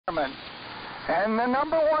government. And the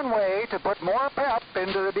 #1 way to put more pep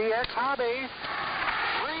into the DX hobby,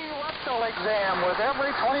 free rectal exam with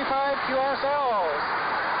every 25 QSLs.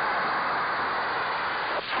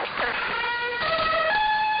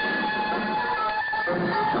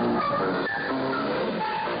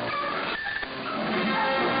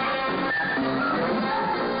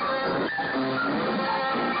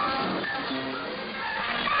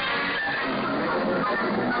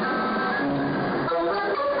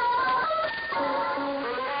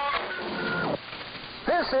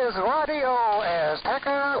 This is Radio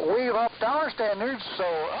Azteca. We've upped our standards, so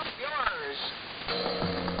up yours.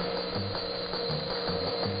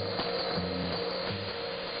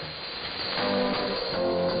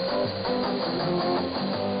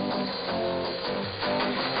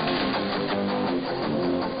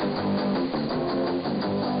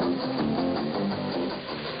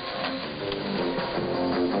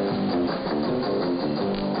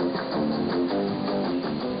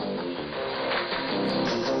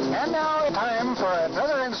 And now time for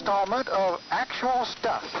another installment of Actual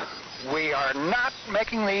Stuff. We are not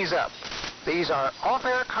making these up. These are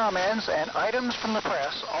off-air comments and items from the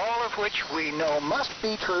press, all of which we know must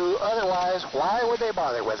be true, otherwise why would they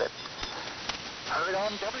bother with it? Heard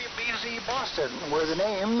on WBZ Boston were the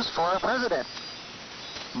names for our president,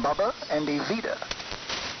 Bubba and Evita.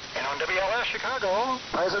 And on WLS Chicago,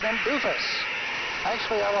 President Doofus.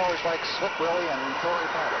 Actually, I've always liked Slick Willie and Hillary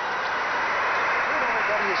Paddock.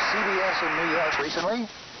 WCBS in New York recently.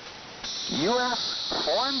 U.S.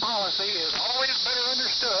 foreign policy is always better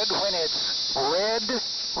understood when it's red,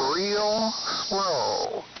 real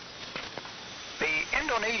slow. The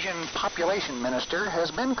Indonesian population minister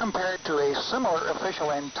has been compared to a similar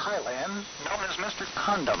official in Thailand known as Mr.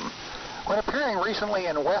 Condom. When appearing recently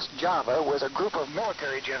in West Java with a group of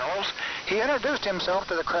military generals, he introduced himself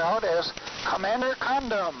to the crowd as Commander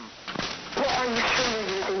Condom. Well, are you sure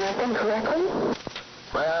you're using that incorrectly?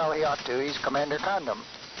 Well, he ought to. He's Commander Condom.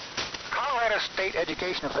 Colorado state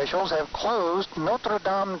education officials have closed Notre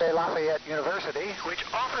Dame de Lafayette University, which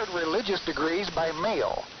offered religious degrees by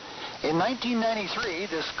mail. In 1993,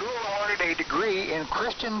 the school awarded a degree in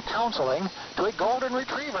Christian counseling to a golden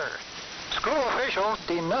retriever. School officials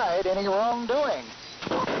denied any wrongdoing.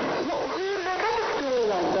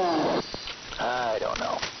 I don't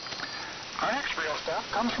know. Our next real stuff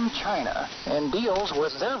comes from China and deals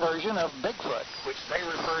with their version of Bigfoot, which they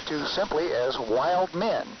refer to simply as wild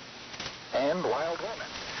men and wild women.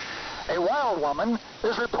 A wild woman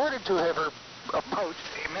is reported to have approached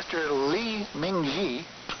a Mr. Li Mingji.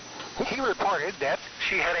 He reported that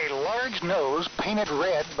she had a large nose painted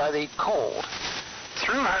red by the cold.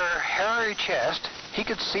 Through her hairy chest, he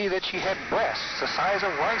could see that she had breasts the size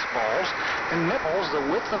of rice balls and nipples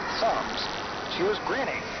the width of thumbs. She was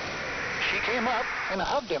grinning. She came up and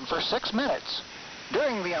hugged him for 6 minutes.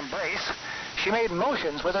 During the embrace, she made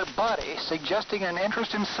motions with her body, suggesting an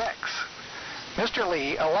interest in sex. Mr.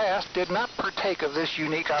 Lee, alas, did not partake of this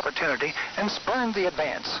unique opportunity and spurned the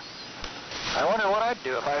advance. I wonder what I'd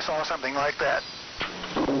do if I saw something like that.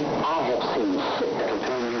 I have seen sick.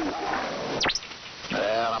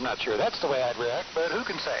 Well, I'm not sure that's the way I'd react, but who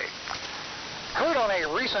can say? Heard on a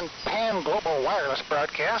recent pan-global wireless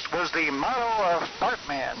broadcast was the motto of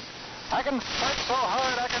Fartman. I can fart so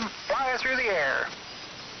hard I can fly through the air.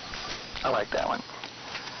 I like that one.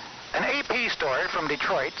 An AP story from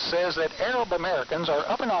Detroit says that Arab Americans are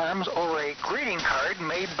up in arms over a greeting card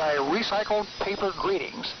made by recycled paper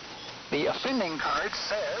greetings. The offending card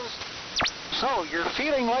says, "So you're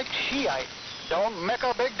feeling like Shiite. Don't make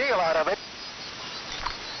a big deal out of it."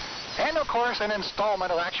 And of course, an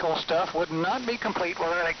installment of Actual Stuff would not be complete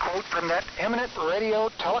without a quote from that eminent radio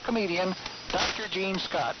telecomedian, Dr. Gene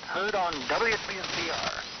Scott, heard on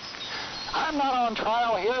WBSBR. "I'm not on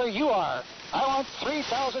trial here, you are. I want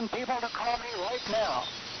 3,000 people to call me right now."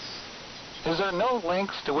 Is there no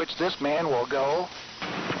lengths to which this man will go?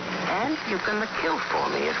 And you can kill for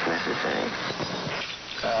me if necessary.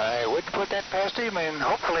 I would put that past him, and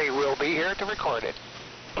hopefully we'll be here to record it.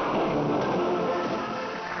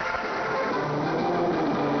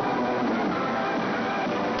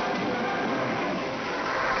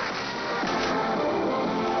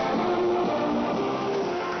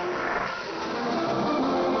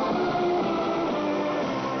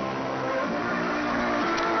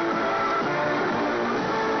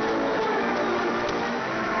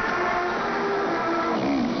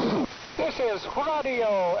 This is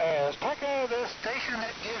Radio Azteca, the station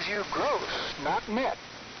that gives you gross, not net.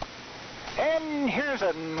 And here's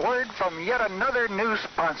a word from yet another new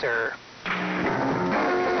sponsor.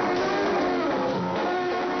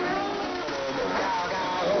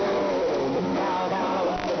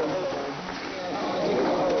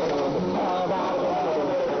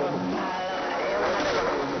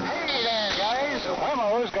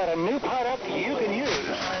 got a new product you can use.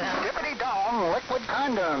 Dippity Dong Liquid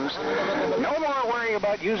Condoms. No more worry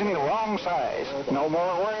about using the wrong size. No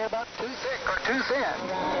more worry about too thick or too thin.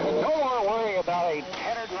 No more worry about a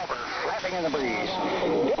tattered rubber flapping in the breeze.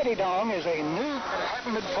 Dippity Dong is a new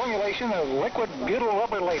patented formulation of liquid butyl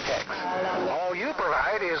rubber latex. All you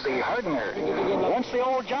provide is the hardener. Once the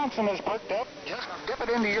old Johnson is perked up, just dip it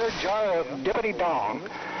into your jar of Dippity Dong.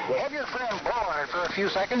 Have your friend blow on it for a few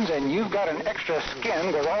seconds, and you've got an extra skin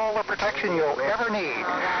with all the protection you'll ever need.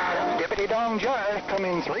 Dippity Dong jars come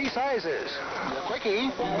in 3 sizes. The Quickie,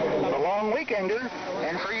 the Long Weekender,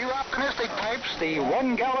 and for you optimistic types, the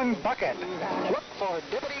 1-gallon bucket. Look for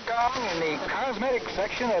Dippity Dong in the cosmetic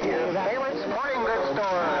section of your favorite sporting goods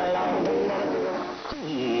store.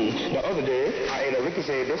 The other day, I ate a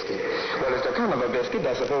ricochet biscuit. Well, it's the kind of a biscuit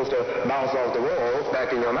that's supposed to bounce off the wall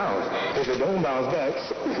back in your mouth. If it don't bounce back,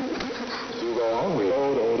 you go hungry.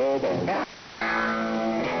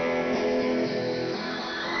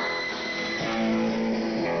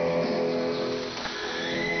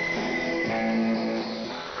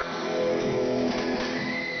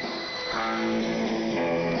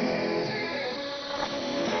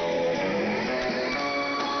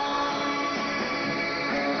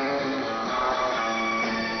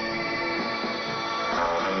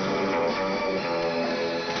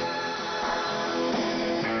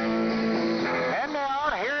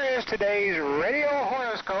 Today's radio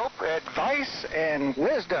horoscope, advice and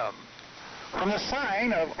wisdom. From the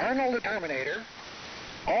sign of Arnold the Terminator,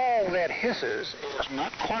 all that hisses is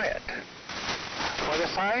not quiet. For the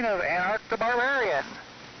sign of Anarch the Barbarian,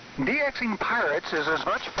 DXing pirates is as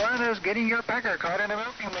much fun as getting your pecker caught in a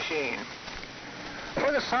milking machine.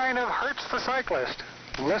 For the sign of Hertz the Cyclist,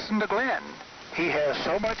 listen to Glenn. He has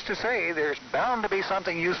so much to say, there's bound to be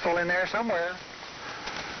something useful in there somewhere.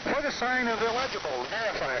 For the sign of illegible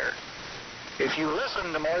verifier, if you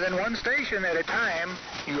listen to more than one station at a time,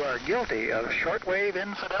 you are guilty of shortwave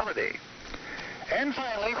infidelity. And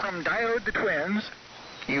finally, from Diode the Twins,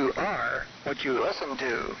 you are what you listen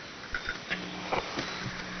to.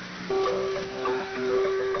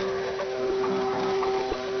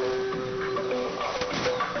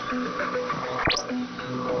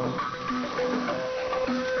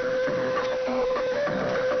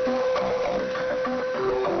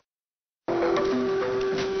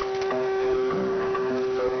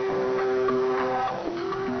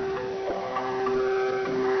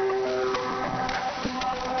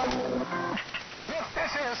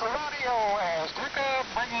 Radio Azteca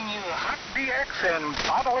bringing you hot DX and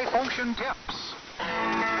bodily function tips.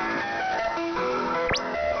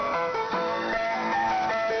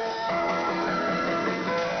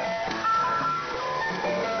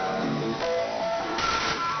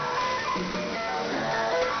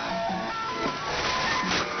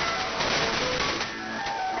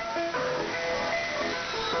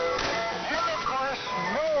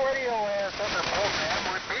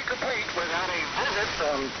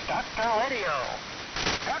 From Dr. Radio.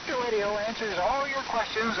 Dr. Radio answers all your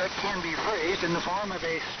questions that can be phrased in the form of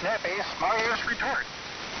a snappy, smart-ass retort.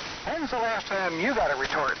 When's the last time you got a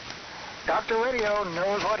retort? Dr. Radio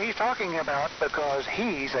knows what he's talking about because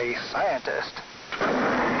he's a scientist.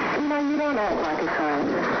 No, you don't act like a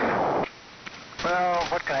scientist. Well,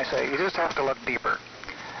 what can I say? You just have to look deeper.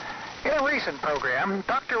 In a recent program,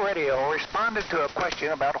 Dr. Radio responded to a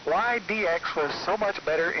question about why DX was so much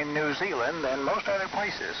better in New Zealand than most other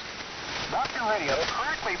places. Dr. Radio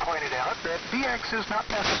correctly pointed out that DX is not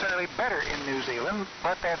necessarily better in New Zealand,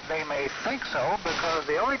 but that they may think so because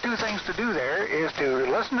the only two things to do there is to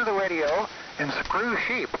listen to the radio and screw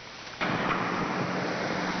sheep.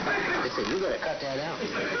 They said, you gotta cut that out.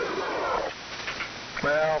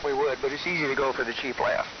 Well, we would, but it's easy to go for the cheap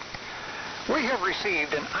laugh. We have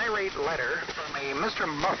received an irate letter from a Mr.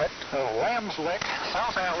 Muffet of Lamb's Lick,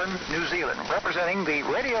 South Island, New Zealand, representing the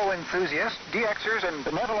Radio Enthusiast, DXers, and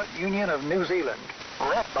Benevolent Union of New Zealand,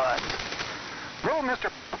 RETBUD. Though Mr.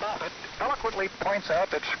 Muffet eloquently points out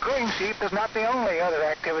that screwing sheep is not the only other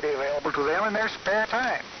activity available to them in their spare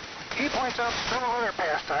time. He points out several other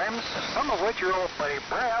pastimes, some of which your old buddy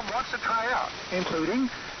Bram wants to try out, including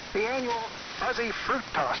the annual Fuzzy Fruit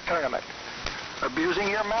Toss Tournament, abusing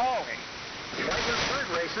your Maori, Flightless bird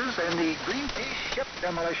races, and the Greenpeace ship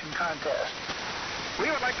demolition contest.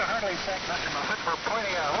 We would like to heartily thank Mr. Muffet for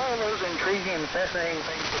pointing out all those intriguing and fascinating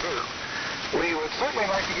things to do. We would certainly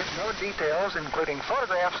like to get more details, including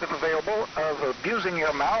photographs if available, of abusing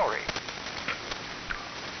your Maori.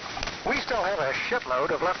 We still have a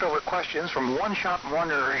shitload of leftover questions from one-shot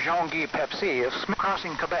wonder Jean-Guy Pepsi of Smith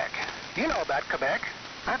Crossing, Quebec. You know about Quebec.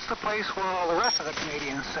 That's the place where all the rest of the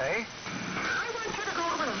Canadians say, I want you to go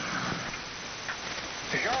home.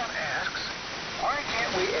 John asks, why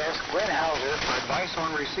can't we ask Glenn Hauser for advice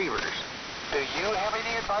on receivers? Do you have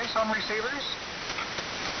any advice on receivers?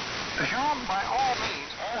 John, by all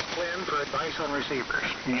means, ask Glenn for advice on receivers.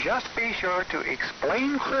 Just be sure to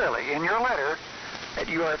explain clearly in your letter that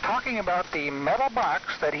you are talking about the metal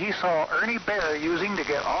box that he saw Ernie Bear using to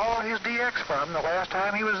get all his DX from the last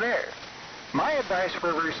time he was there. My advice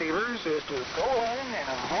for receivers is to go in and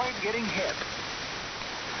avoid getting hit.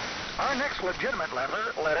 Our next legitimate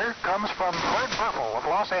letter comes from Fred Buffle of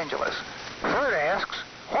Los Angeles. Fred asks,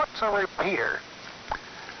 what's a repeater?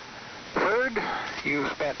 Fred, you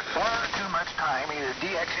spent far too much time either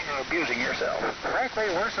DXing or abusing yourself. Frankly,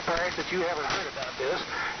 we're surprised that you haven't heard about this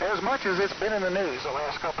as much as it's been in the news the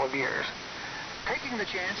last couple of years. Taking the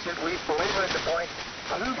chance that we've belabored the point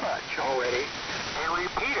too much already, a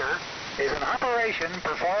repeater is an operation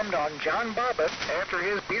performed on John Bobbitt after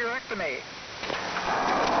his beaterectomy.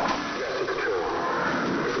 Yes, it's true.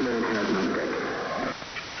 This man has no dick.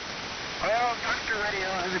 Well, Dr. Radio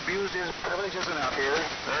has abused his privileges enough here.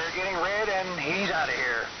 They're getting red, and he's out of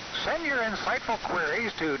here. Send your insightful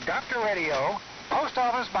queries to Dr. Radio, Post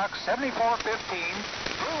Office Box 7415,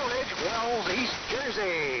 Blue Ridge, Wells, East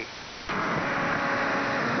Jersey.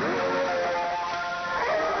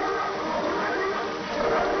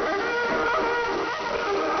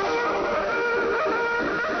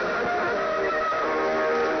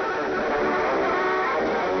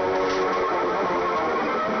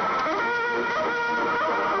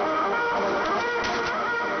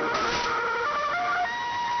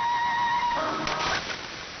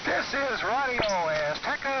 This is Radio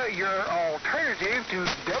Azteca, your alternative to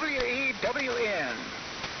WEWN.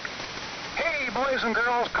 Hey, boys and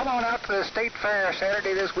girls, come on out to the State Fair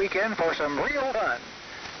Saturday this weekend for some real fun.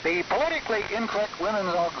 The politically incorrect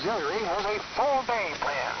Women's Auxiliary has a full day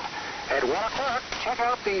planned. At 1 o'clock, check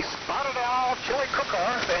out the Spotted Owl Chili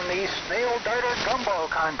Cook-Off and the Snail Darter Gumbo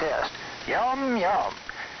Contest. Yum, yum.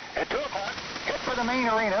 At 2 o'clock, head for the main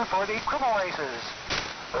arena for the Quibble Races.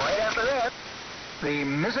 Right after that, the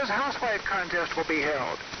Mrs. Housewife contest will be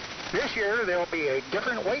held. This year, there will be a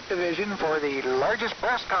different weight division for the largest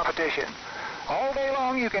breast competition. All day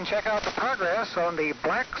long, you can check out the progress on the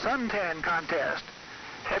Black Suntan contest.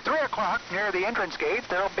 At 3 o'clock, near the entrance gate,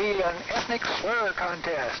 there will be an ethnic slur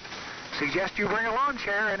contest. Suggest you bring a lawn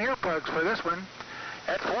chair and earplugs for this one.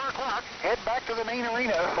 At 4 o'clock, head back to the main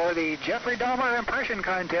arena for the Jeffrey Dahmer impression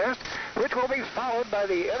contest, which will be followed by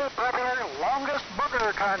the ever-popular longest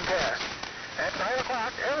booger contest. At 5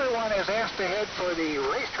 o'clock, everyone is asked to head for the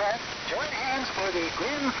racetrack. Join hands for the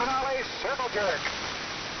grand finale circle jerk.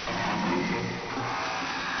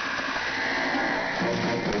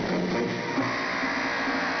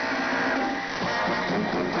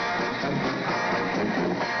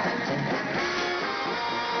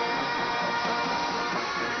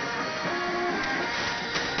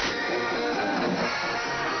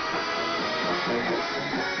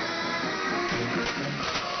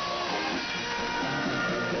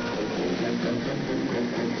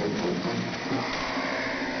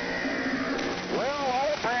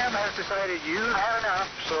 Decided you've had enough,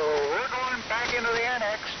 so we're going back into the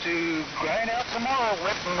annex to grind out some more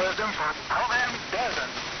wit and wisdom for program dozen,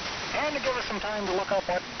 and to give us some time to look up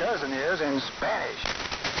what dozen is in Spanish.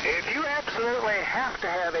 If you absolutely have to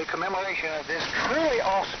have a commemoration of this truly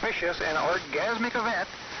auspicious and orgasmic event,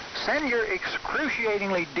 send your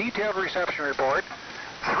excruciatingly detailed reception report,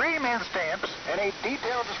 3 mint stamps, and a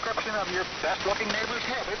detailed description of your best-looking neighbor's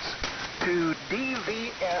habits to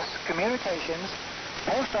DVS Communications,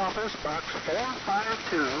 Post Office Box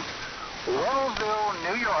 452, Wellsville,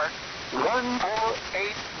 New York,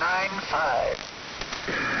 14895.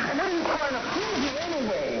 And I'm trying to prove you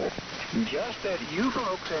anyway. Just that you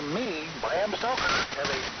folks and me, Bram Stoker, have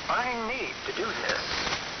a fine need to do this.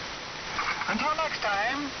 Until next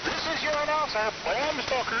time, this is your announcer, Bram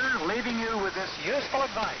Stoker, leaving you with this useful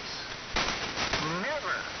advice.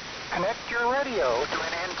 Never connect your radio to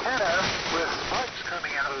an antenna with sparks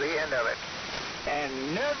coming out of the end of it. And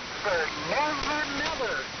never, never,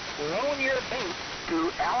 never loan your boat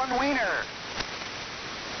to Alan Weiner.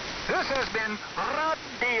 This has been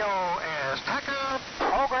Radio Azteca,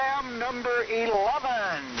 program number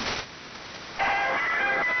 11.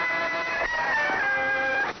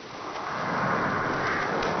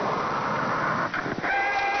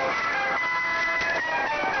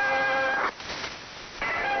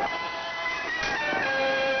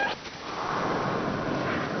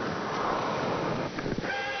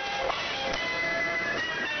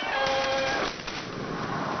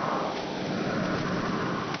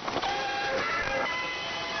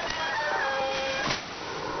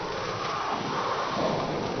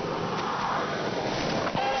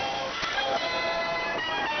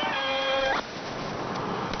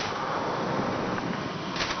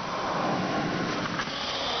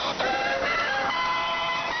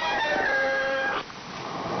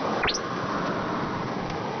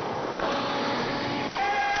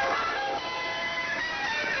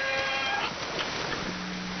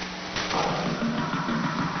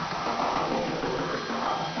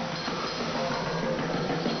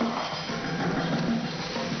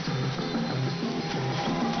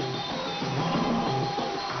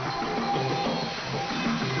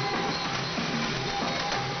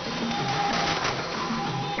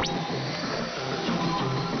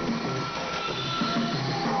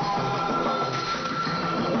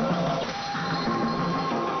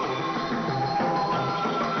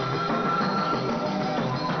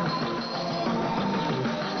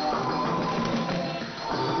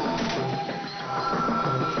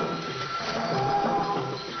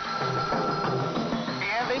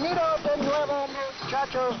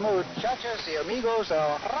 muchachos, muchachas y amigos de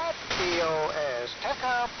Radio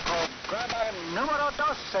Azteca, programa número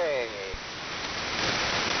 12.